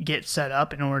get set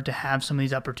up in order to have some of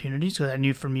these opportunities, because I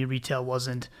knew for me retail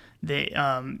wasn't the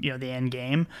the end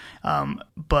game,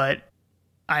 but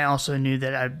I also knew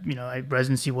that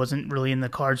residency wasn't really in the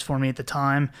cards for me at the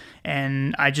time,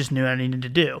 and I just knew what I needed to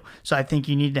do. So I think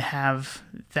you need to have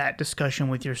that discussion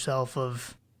with yourself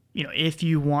of, if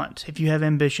you have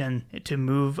ambition to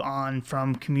move on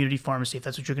from community pharmacy, if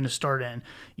that's what you're going to start in,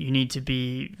 you need to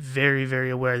be very, very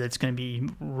aware that it's going to be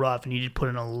rough, and you need to put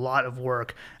in a lot of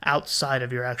work outside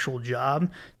of your actual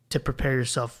job to prepare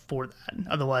yourself for that.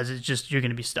 Otherwise, you're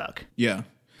going to be stuck. Yeah.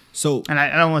 So, and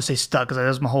I don't want to say stuck, because that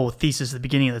was my whole thesis at the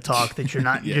beginning of the talk, that you're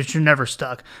not, you're never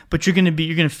stuck, but you're going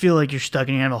to feel like you're stuck,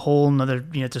 and you have a whole another,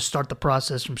 to start the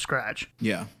process from scratch.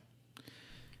 Yeah.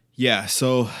 Yeah.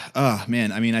 So,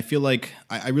 man, I feel like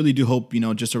I really do hope,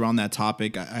 just around that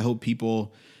topic, I hope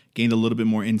people gained a little bit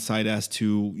more insight as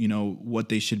to, what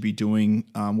they should be doing,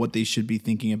 what they should be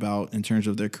thinking about in terms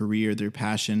of their career, their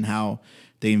passion, how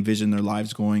they envision their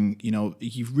lives going.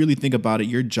 If you really think about it,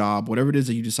 your job, whatever it is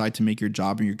that you decide to make your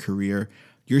job and your career,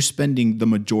 you're spending the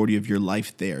majority of your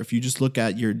life there. If you just look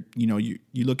at you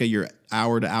look at your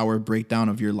hour-to-hour breakdown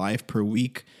of your life per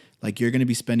week, like you're going to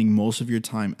be spending most of your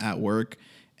time at work,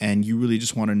 and you really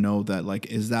just want to know that, like,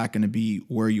 is that going to be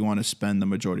where you want to spend the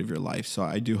majority of your life? So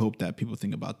I do hope that people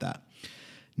think about that.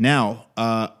 Now,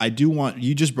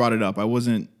 you just brought it up. I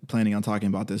wasn't planning on talking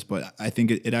about this, but I think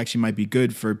it actually might be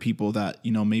good for people that,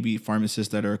 maybe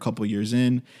pharmacists that are a couple years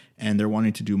in and they're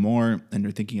wanting to do more and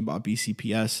they're thinking about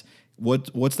BCPS.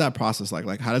 What's that process like?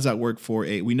 Like, how does that work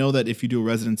we know that if you do a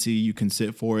residency, you can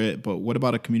sit for it, but what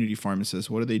about a community pharmacist?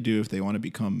 What do they do if they want to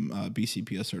become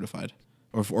BCPS certified?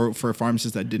 Or for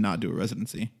pharmacists that did not do a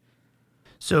residency?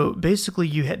 So basically,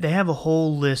 they have a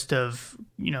whole list of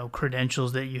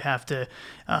credentials that you have to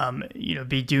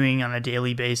be doing on a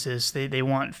daily basis. They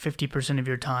want 50% of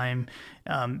your time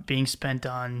being spent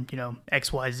on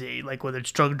XYZ, like whether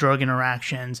it's drug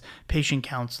interactions, patient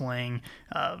counseling,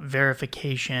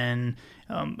 verification,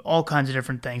 all kinds of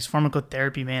different things,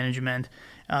 pharmacotherapy management,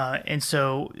 and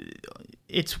so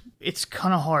it's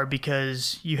kind of hard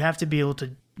because you have to be able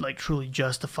to like truly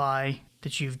justify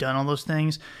that you've done all those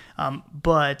things.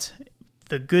 But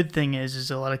the good thing is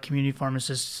a lot of community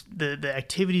pharmacists, the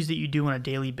activities that you do on a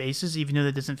daily basis, even though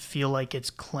that doesn't feel like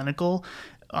it's clinical,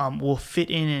 will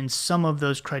fit in some of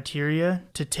those criteria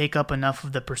to take up enough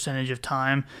of the percentage of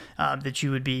time that you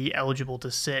would be eligible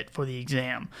to sit for the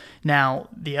exam. Now,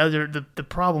 the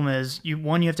problem is, you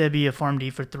have to be a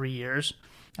PharmD for 3 years.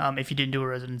 if you didn't do a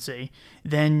residency.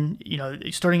 Then,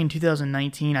 starting in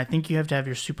 2019, I think you have to have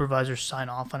your supervisor sign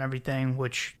off on everything,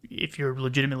 which if you're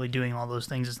legitimately doing all those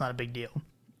things, it's not a big deal.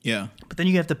 Yeah. But then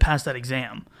you have to pass that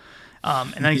exam.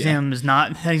 And that exam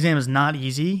is not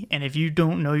easy. And if you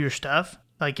don't know your stuff,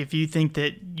 like if you think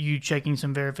that you checking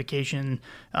some verification,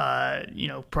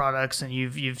 products, and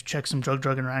you've checked some drug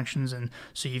interactions, and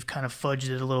so you've kind of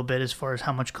fudged it a little bit as far as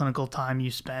how much clinical time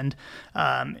you spend,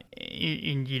 and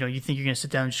you think you're gonna sit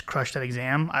down and just crush that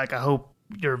exam. I hope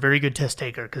you're a very good test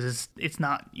taker, because it's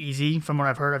not easy from what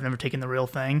I've heard. I've never taken the real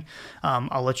thing.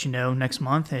 I'll let you know next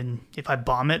month, and if I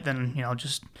bomb it, then I'll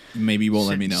just maybe you won't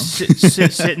let me know.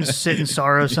 sit in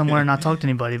sorrow somewhere and not talk to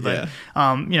anybody. But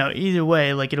either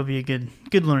way, like it'll be a good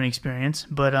learning experience.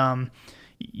 But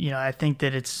I think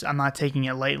that I'm not taking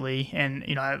it lightly, and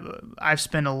I've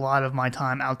spent a lot of my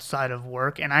time outside of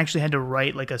work, and I actually had to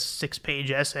write like a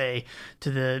 6-page essay to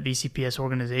the BCPS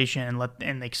organization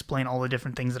and explain all the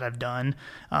different things that I've done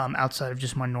outside of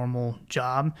just my normal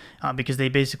job, because they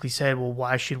basically said, well,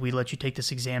 why should we let you take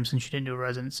this exam since you didn't do a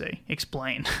residency?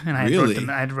 Explain. And I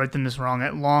had to write them this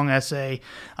long essay,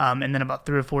 and then about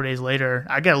 3 or 4 days later,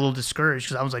 I got a little discouraged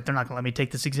because I was like, they're not going to let me take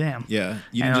this exam. Yeah,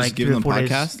 you didn't just give them a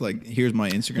podcast like, here's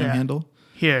my Instagram handle.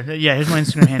 Here's my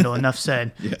Instagram handle. Enough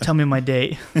said. Yeah. Tell me my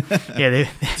date. Yeah, they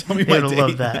would have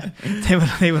loved that.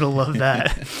 They would have loved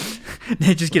that.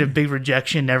 They just get a big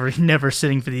rejection, never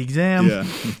sitting for the exam. Yeah.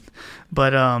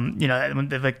 But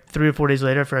like 3 or 4 days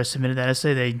later, after I submitted that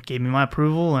essay, they gave me my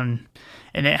approval, and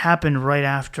it happened right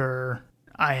after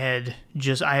I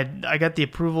got the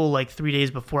approval like 3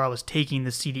 days before I was taking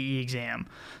the CDE exam.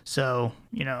 So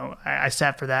I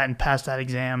sat for that and passed that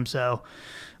exam. So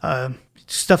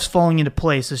stuff's falling into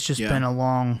place. It's just been a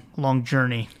long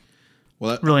journey.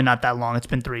 Well, really not that long. It's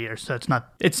been 3 years, so it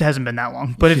hasn't been that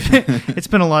long, but it's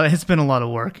been a lot of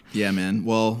work. Yeah, man.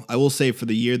 Well, I will say for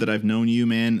the year that I've known you,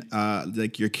 man,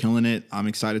 like you're killing it. I'm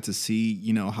excited to see,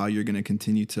 how you're going to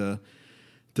continue to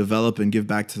develop and give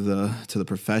back to the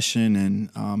profession.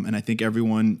 And I think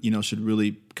everyone, should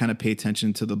really kind of pay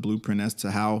attention to the blueprint as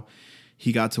to how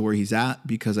he got to where he's at,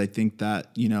 because I think that,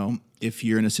 if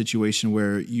you're in a situation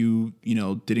where you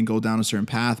didn't go down a certain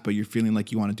path, but you're feeling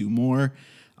like you want to do more,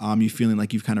 you feeling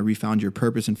like you've kind of refound your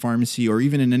purpose in pharmacy or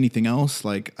even in anything else,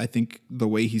 like I think the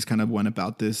way he's kind of went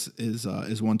about this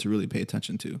is one to really pay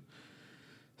attention to.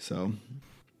 So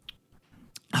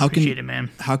appreciate it, man.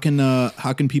 How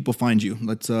can people find you?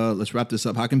 Let's wrap this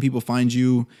up. How can people find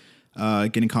you,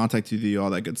 get in contact with you, all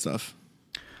that good stuff?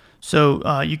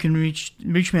 So you can reach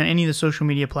me on any of the social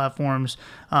media platforms,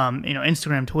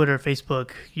 Instagram, Twitter,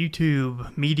 Facebook,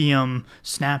 YouTube, Medium,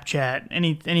 Snapchat,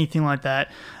 anything like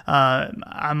that.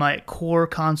 I'm at Core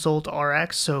Consult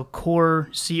RX, so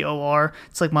Core COR.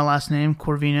 It's like my last name,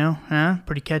 Corvino.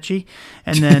 Pretty catchy.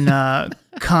 And then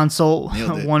Consult,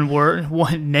 one word,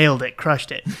 nailed it,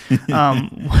 crushed it.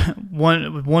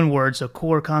 One word, so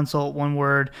Core Consult, one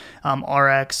word,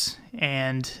 RX,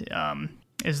 and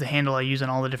is the handle I use on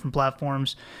all the different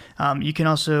platforms. You can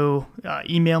also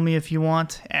email me if you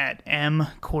want at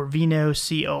mcorvino,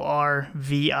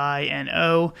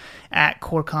 CORVINO, at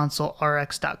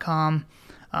coreconsultrx.com.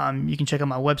 You can check out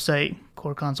my website,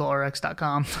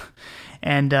 coreconsultrx.com.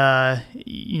 And,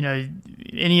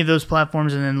 any of those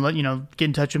platforms, and then get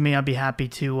in touch with me. I'll be happy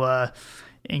to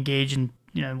engage and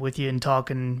with you and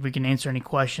talk, and we can answer any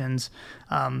questions.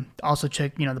 Also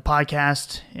check, the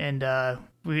podcast, and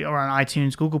we are on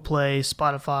iTunes, Google Play,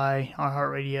 Spotify,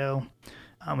 iHeartRadio.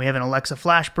 We have an Alexa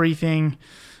flash briefing.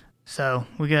 So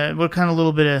we're kind of a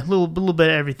little bit of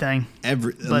everything. A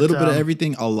little bit of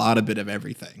everything, a lot of bit of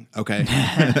everything. Okay.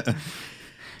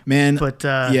 Man, but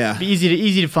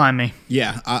easy to find me.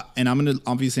 Yeah, and I'm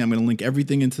gonna link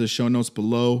everything into the show notes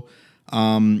below.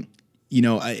 And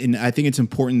I think it's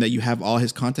important that you have all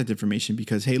his contact information,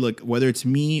 because, hey, look, whether it's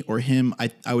me or him,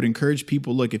 I would encourage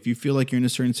people, look, if you feel like you're in a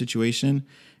certain situation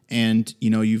and,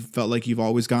 you felt like you've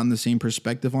always gotten the same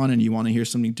perspective on and you want to hear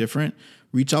something different,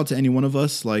 reach out to any one of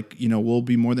us. Like, we'll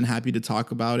be more than happy to talk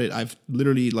about it. I've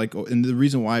literally and the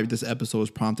reason why this episode was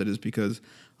prompted is because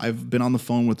I've been on the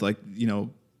phone with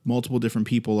multiple different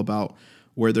people about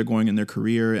where they're going in their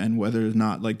career and whether or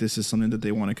not this is something that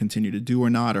they want to continue to do or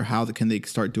not, or how can they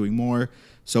start doing more.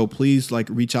 So please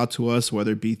reach out to us,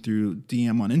 whether it be through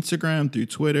DM on Instagram, through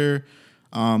Twitter,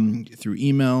 through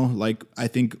email. I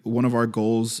think one of our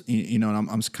goals, and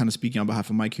I'm kind of speaking on behalf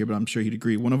of Mike here, but I'm sure he'd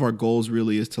agree. One of our goals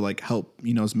really is to help,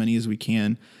 as many as we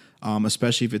can,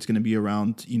 especially if it's going to be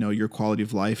around, your quality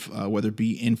of life, whether it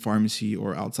be in pharmacy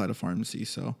or outside of pharmacy.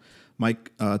 So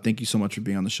Mike, thank you so much for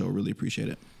being on the show. Really appreciate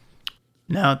it.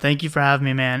 No, thank you for having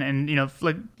me, man. And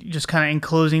like just kind of in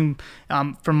closing,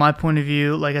 from my point of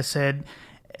view, like I said,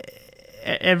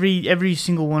 every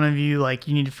single one of you, like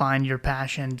you need to find your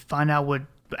passion, find out what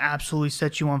absolutely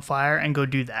sets you on fire, and go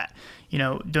do that.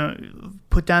 Don't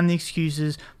put down the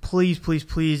excuses. Please, please,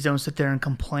 please don't sit there and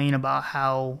complain about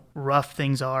how rough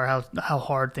things are, how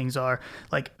hard things are.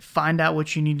 Like, find out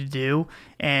what you need to do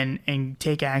and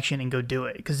take action and go do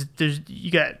it. Because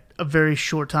you got a very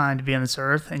short time to be on this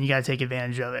earth, and you got to take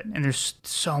advantage of it. And there's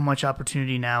so much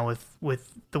opportunity now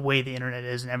with the way the internet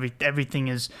is, and everything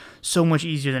is so much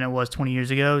easier than it was 20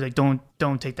 years ago. Like, don't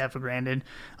take that for granted.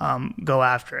 Go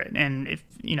after it. And if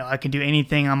I can do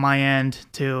anything on my end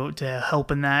to help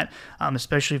in that,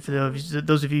 especially for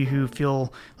those of you who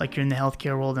feel like you're in the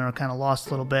healthcare world and are kind of lost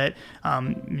a little bit,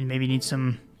 maybe need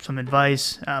some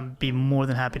advice, be more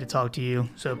than happy to talk to you.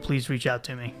 So please reach out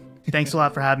to me. Thanks a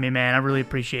lot for having me, man. I really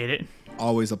appreciate it.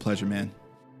 Always a pleasure, man.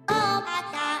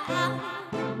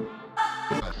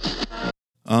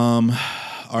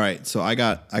 All right, so I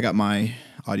got my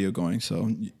audio going,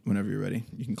 so whenever you're ready,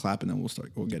 you can clap and then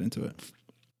we'll get into it.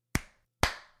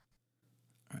 All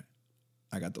right.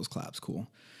 I got those claps, cool.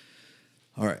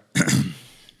 All right.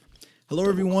 Hello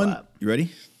everyone. Clap. You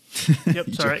ready?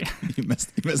 Yep, sorry. You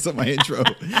messed up my intro.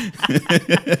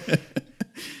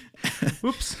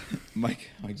 Whoops. Mike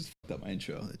just fucked up my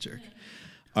intro, that jerk.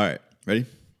 All right, ready?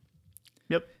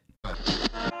 Yep.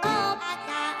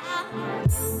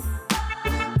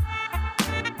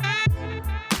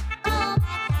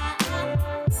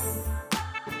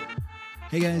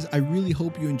 Hey guys, I really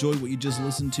hope you enjoyed what you just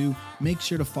listened to. Make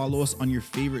sure to follow us on your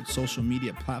favorite social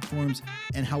media platforms,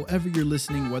 and however you're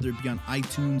listening, whether it be on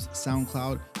iTunes,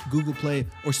 SoundCloud, Google Play,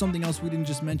 or something else we didn't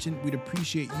just mention, we'd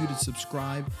appreciate you to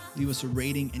subscribe, leave us a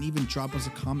rating, and even drop us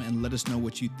a comment and let us know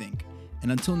what you think.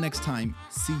 And until next time,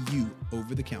 see you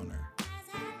over the counter.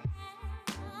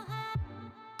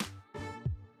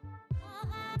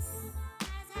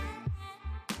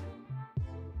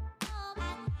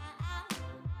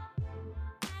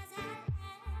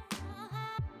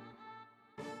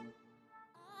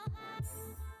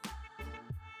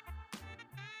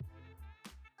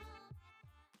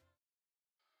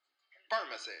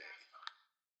 Pharmacy.